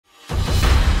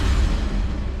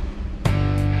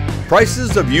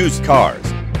Prices of used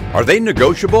cars. Are they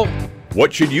negotiable?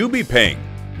 What should you be paying?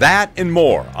 That and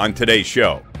more on today's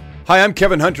show. Hi, I'm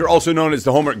Kevin Hunter, also known as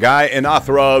the Homework Guy and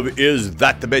author of Is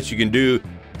That the Best You Can Do?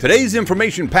 Today's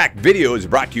information-packed video is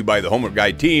brought to you by the Homework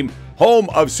Guy team, home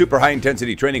of super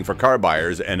high-intensity training for car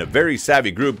buyers and a very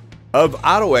savvy group of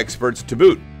auto experts to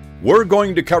boot. We're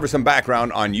going to cover some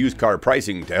background on used car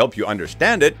pricing to help you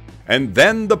understand it, and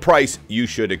then the price you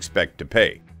should expect to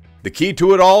pay. The key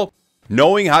to it all?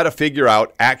 Knowing how to figure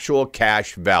out actual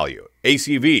cash value,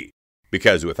 ACV,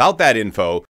 because without that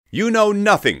info, you know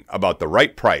nothing about the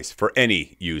right price for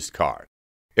any used car.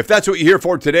 If that's what you're here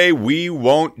for today, we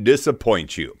won't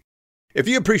disappoint you. If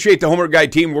you appreciate the Homework Guy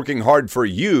team working hard for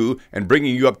you and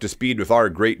bringing you up to speed with our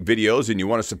great videos and you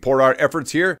want to support our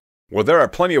efforts here, well, there are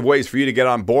plenty of ways for you to get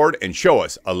on board and show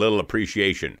us a little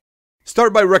appreciation.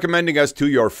 Start by recommending us to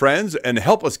your friends and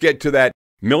help us get to that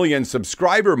 1 million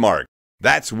subscriber mark.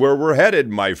 That's where we're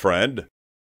headed, my friend.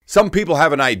 Some people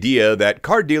have an idea that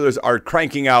car dealers are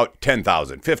cranking out $10,000,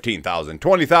 $15,000,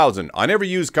 $20,000 on every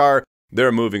used car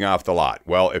they're moving off the lot.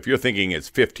 Well, if you're thinking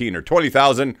it's $15,000 or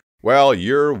 $20,000, well,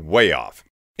 you're way off.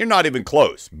 You're not even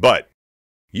close, but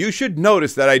you should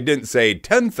notice that I didn't say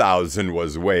 $10,000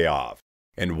 was way off.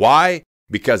 And why?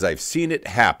 Because I've seen it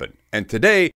happen. And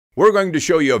today, we're going to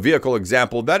show you a vehicle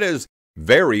example that is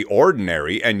very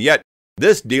ordinary, and yet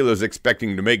this dealer's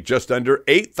expecting to make just under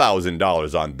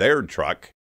 $8,000 on their truck.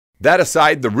 That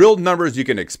aside, the real numbers you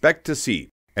can expect to see,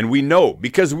 and we know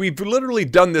because we've literally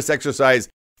done this exercise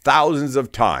thousands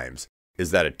of times, is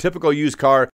that a typical used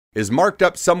car is marked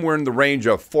up somewhere in the range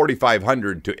of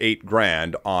 $4,500 to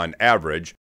 $8,000 on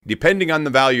average, depending on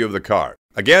the value of the car.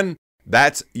 Again,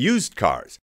 that's used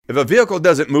cars. If a vehicle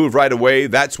doesn't move right away,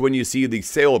 that's when you see the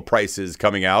sale prices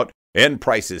coming out and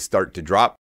prices start to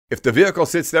drop. If the vehicle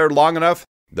sits there long enough,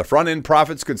 the front-end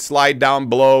profits could slide down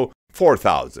below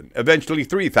 $4,000, eventually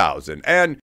 $3,000,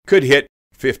 and could hit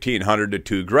 $1,500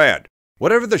 to $2,000.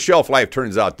 Whatever the shelf life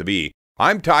turns out to be,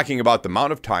 I'm talking about the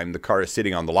amount of time the car is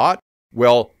sitting on the lot.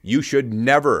 Well, you should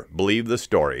never believe the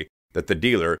story that the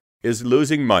dealer is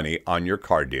losing money on your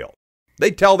car deal.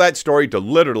 They tell that story to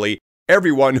literally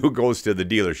everyone who goes to the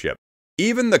dealership.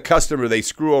 Even the customer they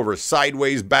screw over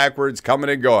sideways, backwards, coming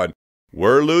and going.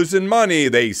 We're losing money,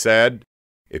 they said.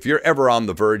 If you're ever on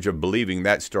the verge of believing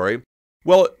that story,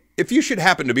 well, if you should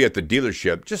happen to be at the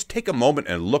dealership, just take a moment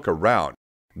and look around.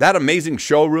 That amazing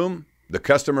showroom, the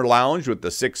customer lounge with the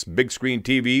 6 big screen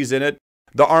TVs in it,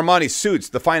 the Armani suits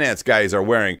the finance guys are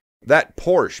wearing, that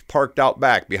Porsche parked out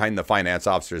back behind the finance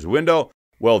officer's window,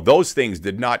 well, those things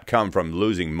did not come from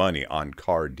losing money on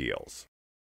car deals.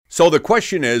 So the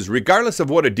question is, regardless of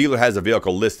what a dealer has a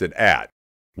vehicle listed at,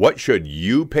 what should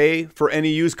you pay for any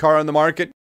used car on the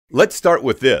market? Let's start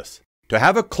with this. To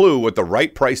have a clue what the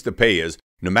right price to pay is,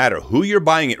 no matter who you're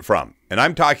buying it from, and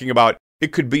I'm talking about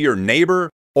it could be your neighbor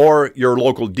or your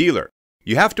local dealer,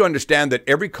 you have to understand that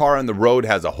every car on the road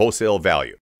has a wholesale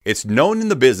value. It's known in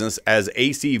the business as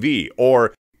ACV,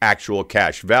 or actual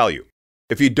cash value.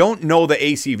 If you don't know the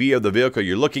ACV of the vehicle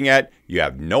you're looking at, you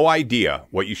have no idea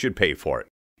what you should pay for it.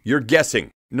 You're guessing,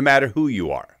 no matter who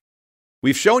you are.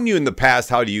 We've shown you in the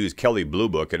past how to use Kelley Blue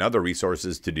Book and other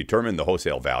resources to determine the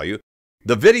wholesale value.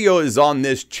 The video is on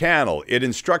this channel. It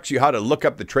instructs you how to look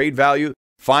up the trade value,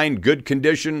 find good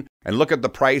condition, and look at the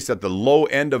price at the low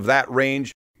end of that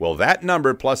range. Well, that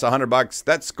number plus $100,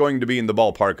 that's going to be in the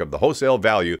ballpark of the wholesale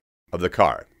value of the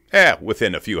car.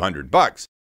 Within a few $100.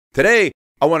 Today,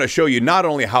 I want to show you not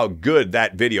only how good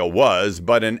that video was,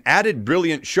 but an added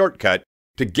brilliant shortcut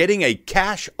to getting a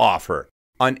cash offer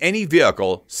on any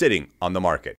vehicle sitting on the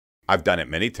market. I've done it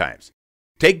many times.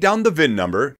 Take down the VIN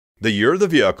number, the year of the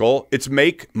vehicle, its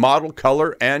make, model,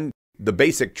 color, and the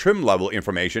basic trim level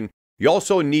information. You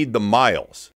also need the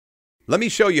miles. Let me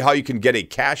show you how you can get a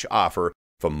cash offer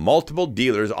from multiple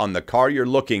dealers on the car you're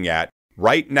looking at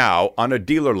right now on a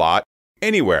dealer lot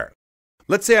anywhere.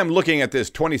 Let's say I'm looking at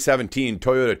this 2017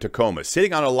 Toyota Tacoma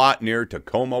sitting on a lot near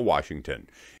Tacoma, Washington.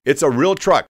 It's a real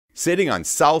truck sitting on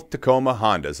South Tacoma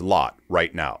Honda's lot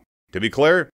right now. To be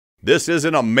clear, this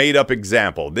isn't a made-up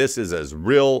example. This is as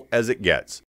real as it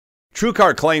gets.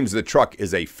 TrueCar claims the truck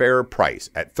is a fair price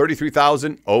at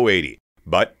 $33,080.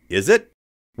 But is it?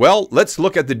 Well, let's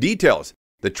look at the details.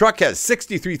 The truck has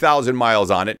 63,000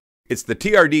 miles on it. It's the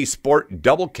TRD Sport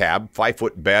Double Cab,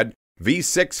 5-foot bed,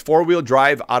 V6 4-wheel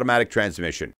drive automatic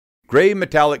transmission. Gray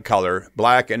metallic color,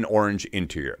 black and orange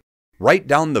interior. Write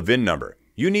down the VIN number.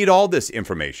 You need all this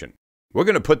information. We're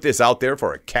going to put this out there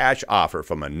for a cash offer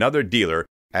from another dealer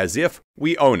as if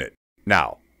we own it.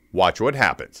 Now, watch what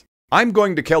happens. I'm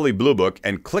going to Kelley Blue Book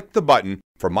and click the button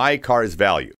for my car's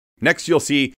value. Next, you'll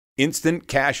see Instant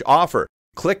Cash Offer.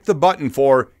 click the button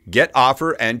for Get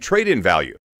Offer and Trade-in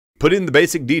Value. Put in the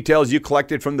basic details you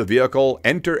collected from the vehicle,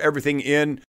 enter everything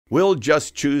in. We'll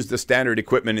just choose the standard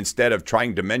equipment instead of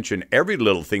trying to mention every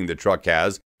little thing the truck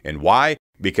has. And why?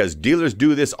 Because dealers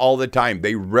do this all the time.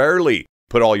 They rarely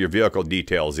put all your vehicle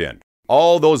details in.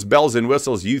 All those bells and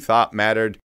whistles you thought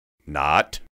mattered,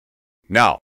 not.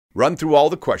 Now, run through all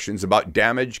the questions about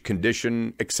damage,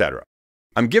 condition, etc.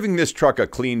 I'm giving this truck a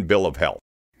clean bill of health.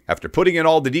 After putting in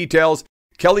all the details,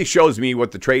 Kelly shows me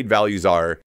what the trade values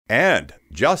are, and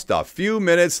just a few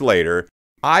minutes later,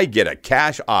 I get a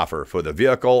cash offer for the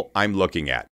vehicle I'm looking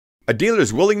at. A dealer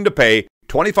is willing to pay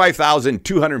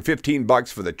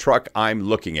 $25,215 for the truck I'm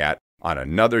looking at on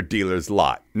another dealer's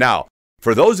lot. Now,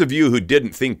 for those of you who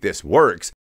didn't think this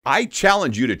works, I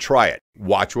challenge you to try it.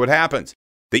 Watch what happens.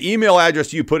 The email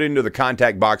address you put into the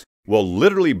contact box will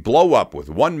literally blow up with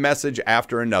one message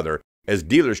after another as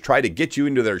dealers try to get you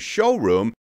into their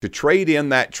showroom to trade in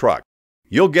that truck.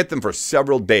 You'll get them for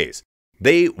several days.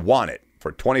 They want it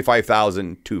for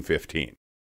 $25,215.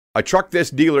 A truck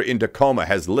this dealer in Tacoma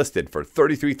has listed for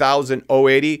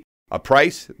 $33,080, a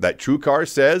price that TrueCar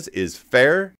says is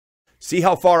fair. See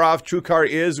how far off TrueCar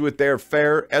is with their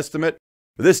fair estimate?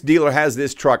 This dealer has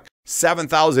this truck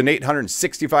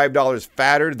 $7,865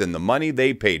 fatter than the money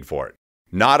they paid for it.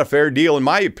 Not a fair deal in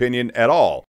my opinion at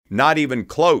all. Not even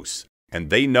close. And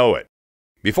they know it.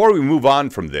 Before we move on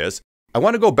from this, I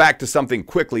want to go back to something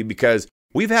quickly because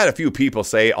we've had a few people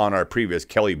say on our previous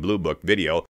Kelly Blue Book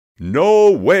video,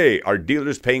 no way are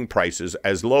dealers paying prices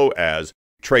as low as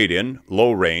trade-in,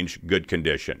 low range, good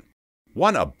condition.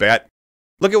 Wanna bet?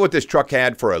 Look at what this truck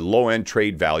had for a low-end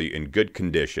trade value in good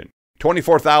condition.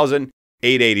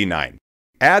 $24,889.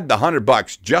 Add the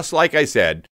 $100 just like I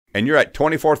said, and you're at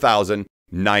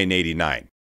 $24,989.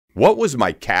 What was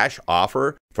my cash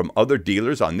offer from other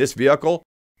dealers on this vehicle?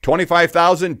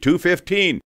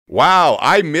 $25,215. Wow,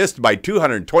 I missed by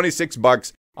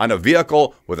 $226 on a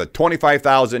vehicle with a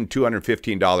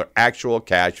 $25,215 actual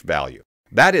cash value.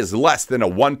 That is less than a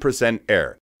 1%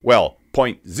 error. Well,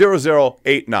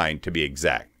 0.0089 to be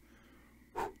exact.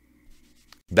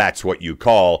 That's what you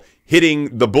call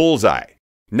hitting the bullseye.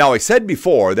 Now, I said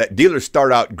before that dealers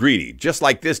start out greedy, just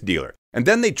like this dealer, and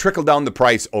then they trickle down the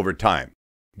price over time.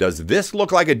 Does this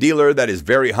look like a dealer that is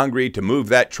very hungry to move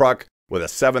that truck with a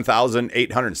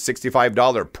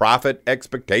 $7,865 profit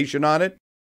expectation on it?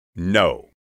 No.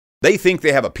 They think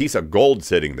they have a piece of gold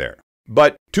sitting there.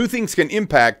 But two things can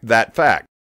impact that fact.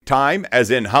 Time,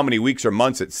 as in how many weeks or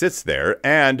months it sits there,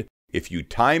 and if you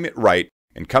time it right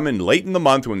and come in late in the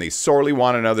month when they sorely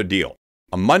want another deal.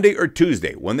 A Monday or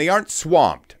Tuesday when they aren't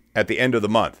swamped at the end of the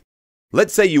month.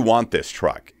 Let's say you want this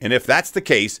truck, and if that's the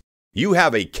case, you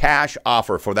have a cash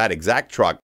offer for that exact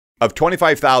truck of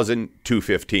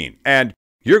 $25,215. And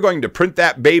you're going to print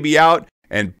that baby out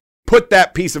and put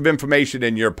that piece of information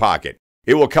in your pocket.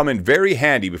 It will come in very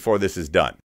handy before this is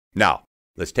done. Now,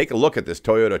 let's take a look at this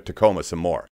Toyota Tacoma some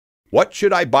more. What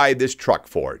should I buy this truck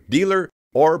for, dealer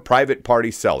or private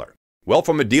party seller? Well,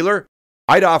 from a dealer,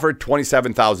 I'd offer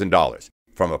 $27,000.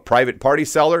 From a private party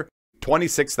seller,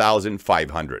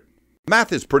 $26,500.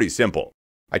 Math is pretty simple.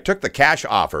 I took the cash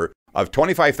offer of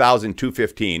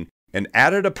 $25,215 and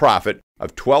added a profit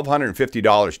of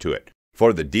 $1,250 to it.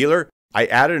 For the dealer, I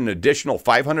added an additional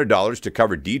 $500 to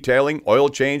cover detailing, oil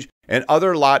change, and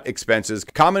other lot expenses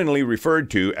commonly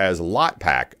referred to as lot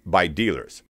pack by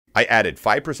dealers. I added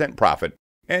 5% profit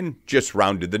and just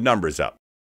rounded the numbers up.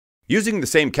 Using the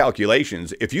same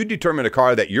calculations, if you determine a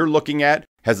car that you're looking at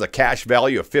has a cash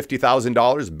value of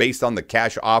 $50,000 based on the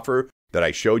cash offer that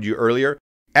I showed you earlier,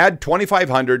 add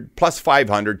 $2,500 plus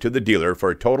 $500 to the dealer for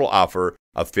a total offer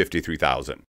of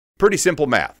 $53,000. Pretty simple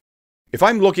math. If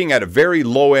I'm looking at a very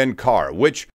low-end car,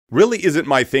 which really isn't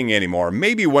my thing anymore,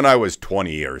 maybe when I was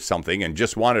 20 or something and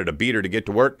just wanted a beater to get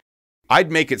to work, I'd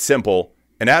make it simple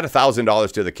and add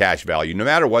 $1,000 to the cash value, no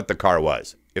matter what the car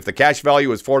was. If the cash value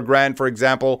was $4,000, for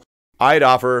example, I'd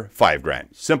offer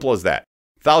 $5,000. Simple as that.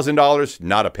 $1,000,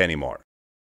 not a penny more.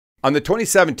 On the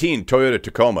 2017 Toyota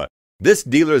Tacoma, this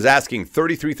dealer is asking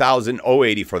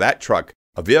 $33,080 for that truck,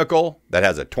 a vehicle that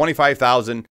has a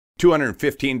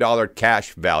 $25,215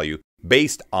 cash value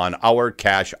based on our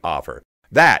cash offer.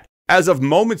 That, as of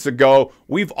moments ago,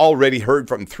 we've already heard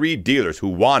from 3 dealers who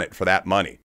want it for that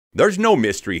money. There's no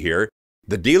mystery here.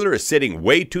 The dealer is sitting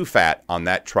way too fat on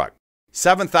that truck.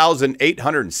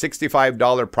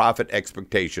 $7,865 profit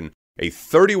expectation, a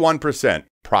 31%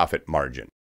 profit margin.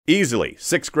 Easily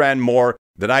 $6,000 more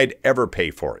than I'd ever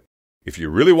pay for it. If you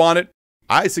really want it,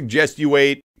 I suggest you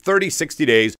wait 30, 60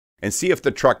 days and see if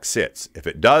the truck sits. If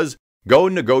it does, go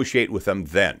negotiate with them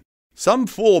then. Some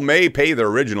fool may pay the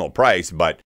original price,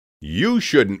 but You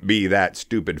shouldn't be that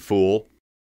stupid fool.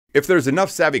 If there's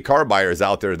enough savvy car buyers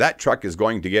out there, that truck is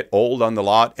going to get old on the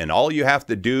lot, and all you have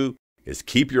to do is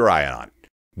keep your eye on it.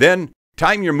 Then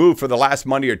time your move for the last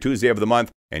Monday or Tuesday of the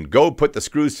month and go put the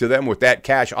screws to them with that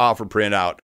cash offer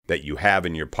printout that you have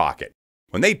in your pocket.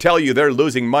 When they tell you they're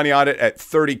losing money on it at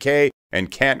 $30K and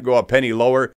can't go a penny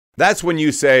lower, that's when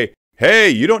you say, hey,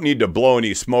 you don't need to blow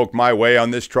any smoke my way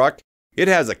on this truck. It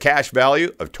has a cash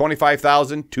value of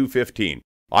 $25,215.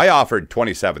 I offered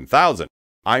 $27,000.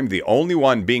 I'm the only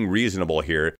one being reasonable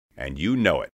here, and you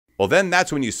know it. Well, then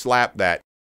that's when you slap that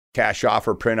cash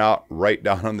offer printout right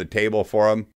down on the table for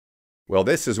them. Well,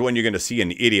 this is when you're going to see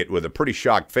an idiot with a pretty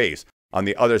shocked face on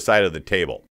the other side of the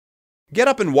table. Get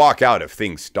up and walk out if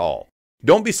things stall.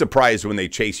 Don't be surprised when they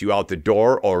chase you out the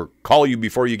door or call you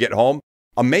before you get home.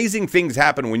 Amazing things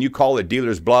happen when you call a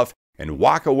dealer's bluff and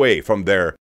walk away from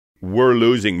their "we're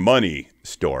losing money"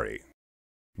 story.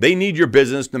 They need your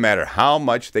business no matter how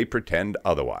much they pretend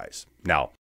otherwise.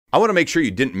 Now, I want to make sure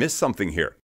you didn't miss something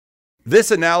here.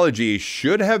 This analogy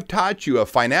should have taught you a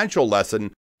financial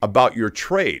lesson about your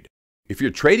trade. If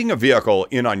you're trading a vehicle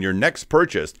in on your next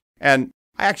purchase, and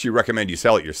I actually recommend you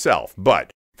sell it yourself,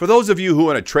 but for those of you who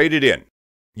want to trade it in,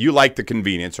 you like the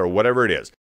convenience or whatever it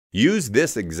is, use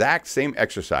this exact same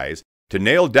exercise to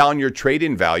nail down your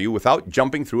trade-in value without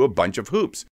jumping through a bunch of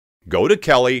hoops. Go to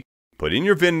Kelly, put in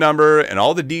your VIN number and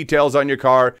all the details on your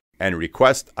car, and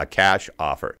request a cash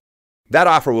offer. That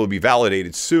offer will be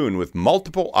validated soon with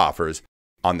multiple offers.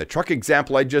 On the truck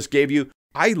example I just gave you,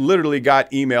 I literally got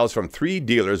emails from 3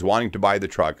 dealers wanting to buy the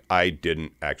truck I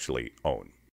didn't actually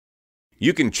own.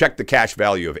 You can check the cash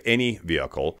value of any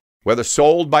vehicle, whether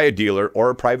sold by a dealer or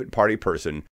a private party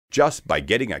person, just by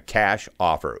getting a cash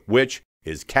offer, which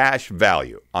is cash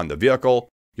value on the vehicle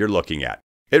you're looking at.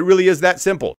 It really is that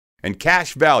simple. And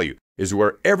cash value is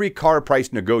where every car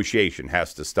price negotiation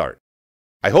has to start.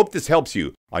 I hope this helps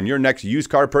you on your next used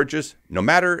car purchase, no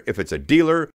matter if it's a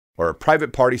dealer or a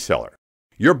private party seller.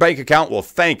 Your bank account will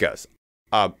thank us.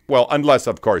 Well, unless,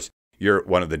 of course, you're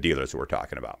one of the dealers we're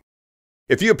talking about.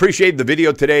 If you appreciated the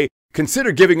video today,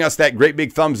 consider giving us that great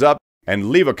big thumbs up and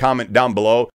leave a comment down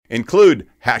below. Include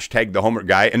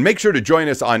 #TheHomeworkGuy and make sure to join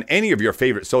us on any of your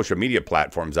favorite social media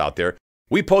platforms out there.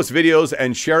 We post videos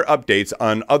and share updates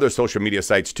on other social media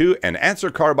sites too and answer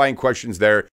car buying questions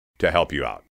there to help you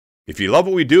out. If you love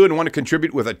what we do and want to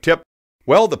contribute with a tip,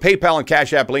 well, the PayPal and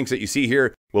Cash App links that you see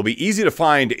here will be easy to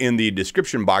find in the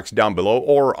description box down below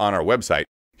or on our website.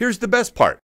 Here's the best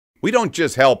part. We don't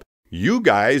just help you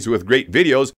guys with great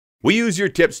videos. We use your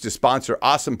tips to sponsor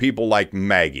awesome people like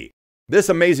Maggie. This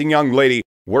amazing young lady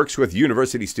works with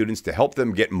university students to help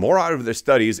them get more out of their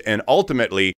studies and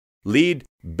ultimately lead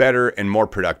better and more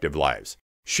productive lives.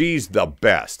 She's the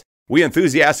best. We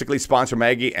enthusiastically sponsor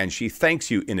Maggie, and she thanks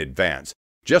you in advance.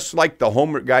 Just like the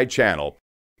Homework Guy channel,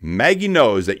 Maggie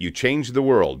knows that you change the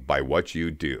world by what you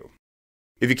do.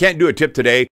 If you can't do a tip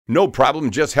today, no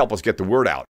problem, just help us get the word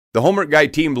out. The Homework Guy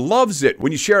team loves it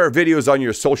when you share our videos on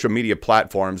your social media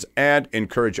platforms and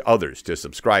encourage others to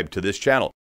subscribe to this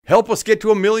channel. Help us get to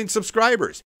 1 million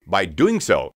subscribers. By doing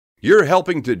so, you're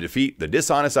helping to defeat the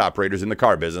dishonest operators in the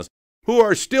car business who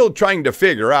are still trying to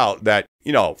figure out that,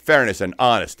 fairness and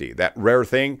honesty, that rare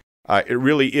thing, it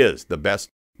really is the best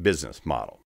business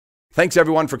model. Thanks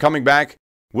everyone for coming back.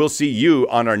 We'll see you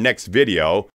on our next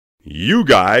video. You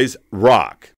guys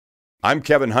rock. I'm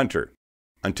Kevin Hunter.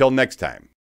 Until next time,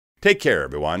 take care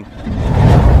everyone.